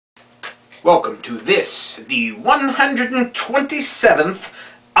Welcome to this, the 127th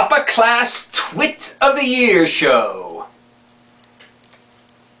Upper Class Twit of the Year show.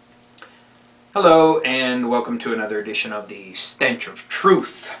 Hello, and welcome to another edition of the Stench of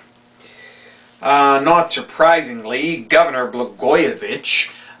Truth. Not surprisingly, Governor Blagojevich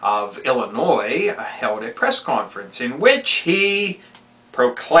of Illinois held a press conference in which he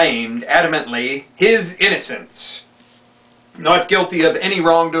proclaimed adamantly his innocence. Not guilty of any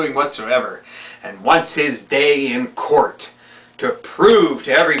wrongdoing whatsoever, and wants his day in court to prove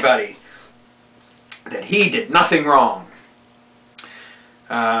to everybody that he did nothing wrong.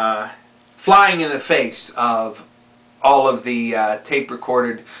 Flying in the face of all of the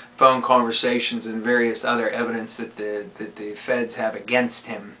tape-recorded phone conversations and various other evidence that the feds have against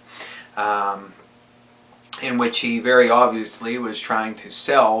him, in which he very obviously was trying to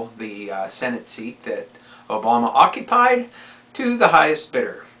sell the Senate seat that Obama occupied to the highest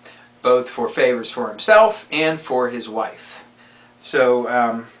bidder, both for favors for himself and for his wife. So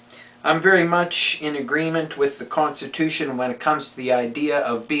I'm very much in agreement with the Constitution when it comes to the idea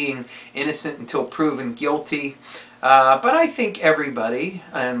of being innocent until proven guilty. But I think everybody,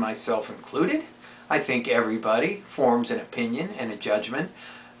 and myself included, I think everybody forms an opinion and a judgment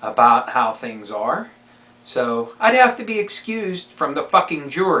about how things are. So I'd have to be excused from the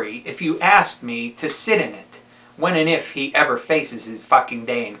fucking jury if you asked me to sit in it when and if he ever faces his fucking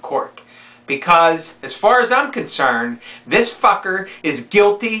day in court. Because, as far as I'm concerned, this fucker is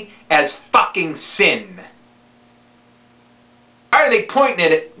guilty as fucking sin. Why are they pointing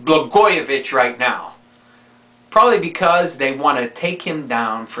it at Blogojevich right now? Probably because they want to take him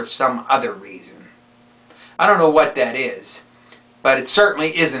down for some other reason. I don't know what that is. But it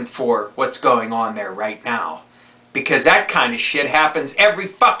certainly isn't for what's going on there right now. Because that kind of shit happens every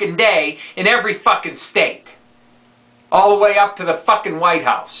fucking day in every fucking state. All the way up to the fucking White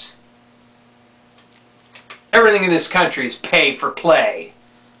House. Everything in this country is pay for play.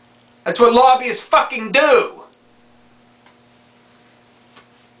 That's what lobbyists fucking do.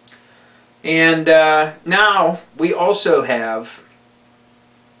 And now we also have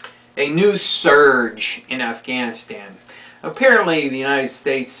a new surge in Afghanistan. Apparently, the United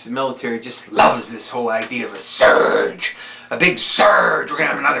States military just loves this whole idea of a surge. A big surge. We're going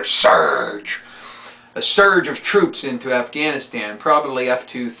to have another surge. A surge of troops into Afghanistan. Probably up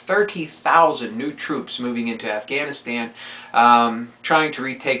to 30,000 new troops moving into Afghanistan, trying to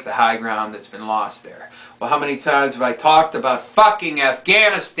retake the high ground that's been lost there. Well, how many times have I talked about fucking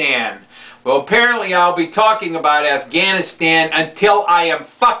Afghanistan? Well, apparently I'll be talking about Afghanistan until I am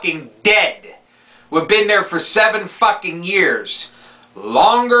fucking dead. We've been there for 7 fucking years.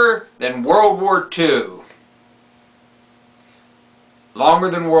 Longer than World War II. Longer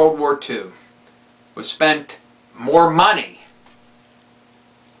than World War II. We've spent more money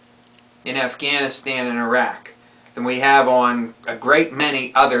in Afghanistan and Iraq than we have on a great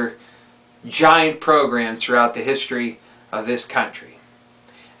many other giant programs throughout the history of this country.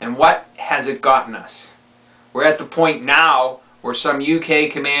 And what has it gotten us? We're at the point now where some UK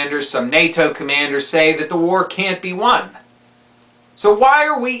commanders, some NATO commanders say that the war can't be won. So why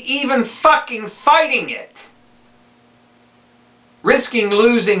are we even fucking fighting it? Risking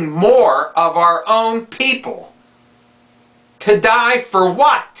losing more of our own people. To die for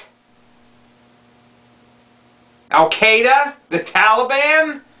what? Al-Qaeda? The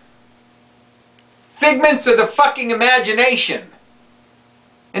Taliban? Figments of the fucking imagination.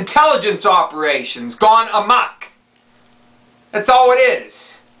 Intelligence operations gone amok. That's all it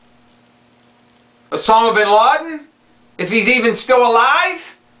is. Osama bin Laden, if he's even still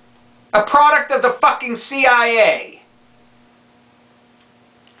alive, a product of the fucking CIA.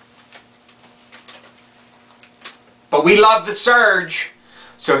 But we love the surge,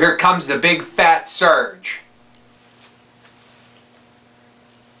 so here comes the big fat surge.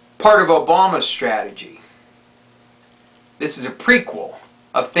 Part of Obama's strategy. This is a prequel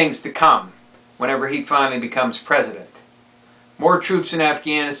of things to come whenever he finally becomes president. More troops in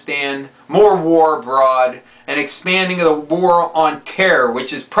Afghanistan, more war abroad, and expanding of the war on terror,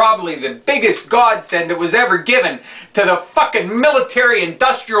 which is probably the biggest godsend that was ever given to the fucking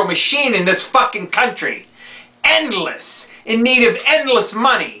military-industrial machine in this fucking country. Endless, in need of endless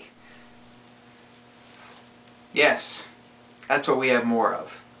money. Yes, that's what we have more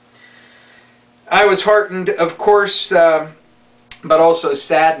of. I was heartened, of course, but also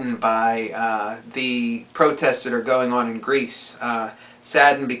saddened by the protests that are going on in Greece.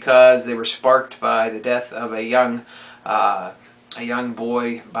 Saddened because they were sparked by the death of a young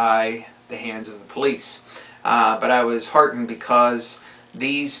boy by the hands of the police. But I was heartened because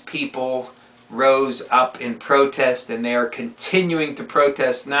these people rose up in protest, and they are continuing to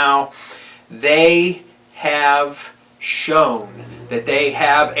protest now. they have shown that they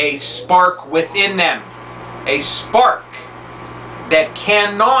have a spark within them. A spark that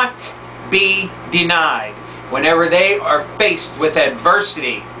cannot be denied. Whenever they are faced with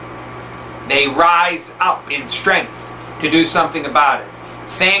adversity, they rise up in strength to do something about it.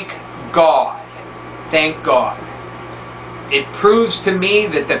 Thank God. Thank God. It proves to me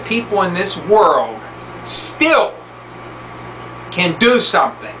that the people in this world still can do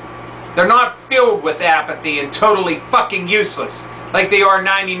something. They're not filled with apathy and totally fucking useless like they are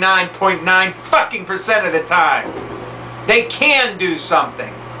 99.9 fucking % of the time. They can do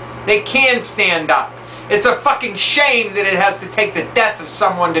something. They can stand up. It's a fucking shame that it has to take the death of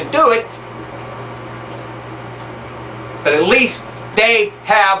someone to do it. But at least they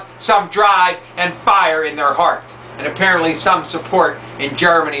have some drive and fire in their heart. And apparently some support in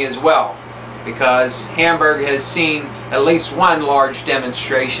Germany as well. Because Hamburg has seen at least one large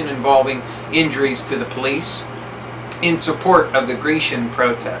demonstration involving injuries to the police in support of the Grecian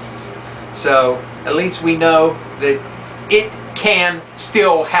protests. So at least we know that it can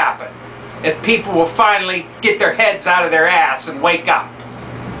still happen if people will finally get their heads out of their ass and wake up.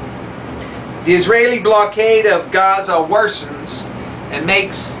 The Israeli blockade of Gaza worsens and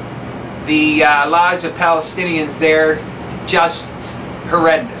makes the lives of Palestinians there just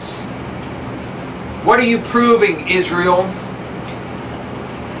horrendous. What are you proving, Israel?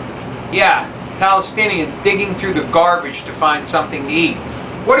 Yeah, Palestinians digging through the garbage to find something to eat.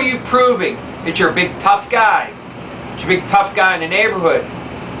 What are you proving? That you're a big tough guy. That you're a big tough guy in the neighborhood.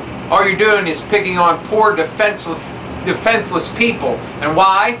 All you're doing is picking on poor defenseless people. And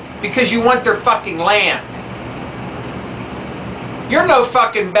why? Because you want their fucking land. You're no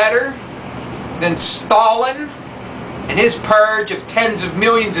fucking better than Stalin and his purge of tens of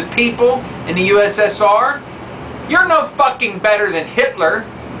millions of people in the USSR. You're no fucking better than Hitler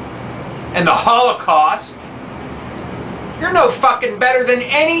and the Holocaust. You're no fucking better than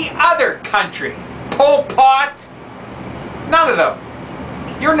any other country. Pol Pot. None of them.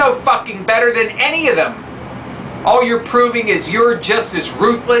 You're no fucking better than any of them. All you're proving is you're just as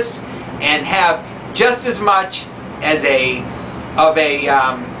ruthless and have just as much as I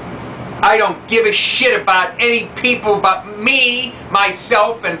don't give a shit about any people but me,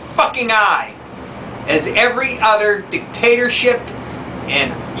 myself, and fucking I, as every other dictatorship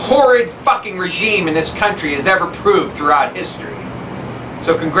and horrid fucking regime in this country has ever proved throughout history.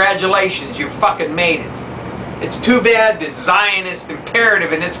 So congratulations, you fucking made it. It's too bad the Zionist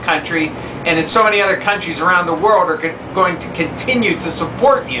imperative in this country and in so many other countries around the world are going to continue to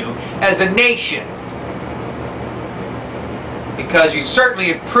support you as a nation. Because you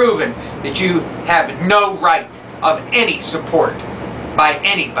certainly have proven that you have no right of any support by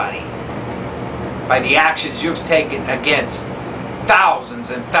anybody, by the actions you've taken against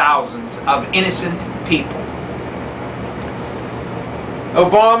thousands and thousands of innocent people.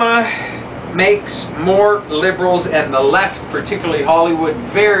 Obama makes more liberals and the left, particularly Hollywood,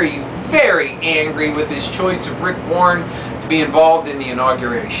 very, very angry with his choice of Rick Warren to be involved in the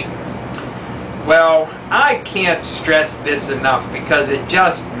inauguration. Well, I can't stress this enough because it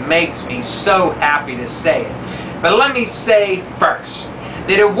just makes me so happy to say it. But let me say first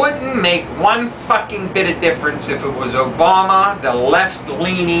that it wouldn't make one fucking bit of difference if it was Obama, the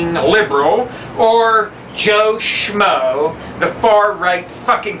left-leaning liberal, or Joe Schmo, the far-right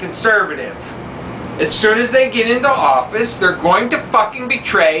fucking conservative. As soon as they get into office, they're going to fucking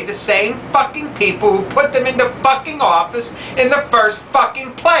betray the same fucking people who put them into fucking office in the first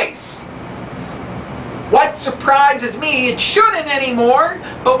fucking place. What surprises me, it shouldn't anymore,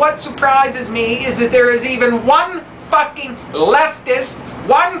 but what surprises me is that there is even one fucking leftist,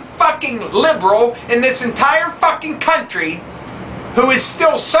 one fucking liberal in this entire fucking country who is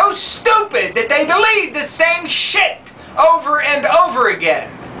still so stupid that they believe the same shit over and over again.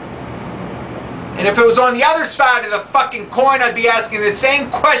 And if it was on the other side of the fucking coin, I'd be asking the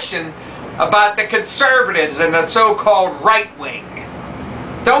same question about the conservatives and the so-called right wing.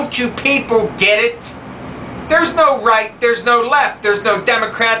 Don't you people get it? There's no right, there's no left, there's no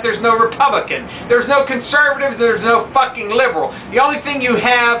Democrat, there's no Republican, there's no conservatives, there's no fucking liberal. The only thing you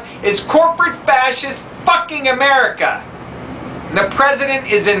have is corporate fascist fucking America. And the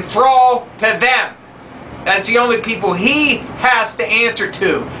president is in thrall to them. That's the only people he has to answer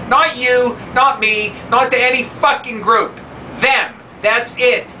to. Not you, not me, not to any fucking group. Them. That's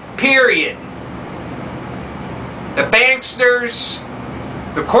it. Period. The banksters,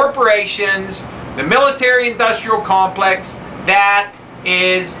 the corporations, the military-industrial complex, that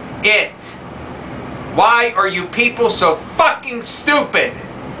is it. Why are you people so fucking stupid?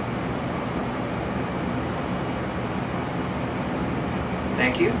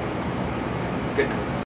 Thank you. Good night.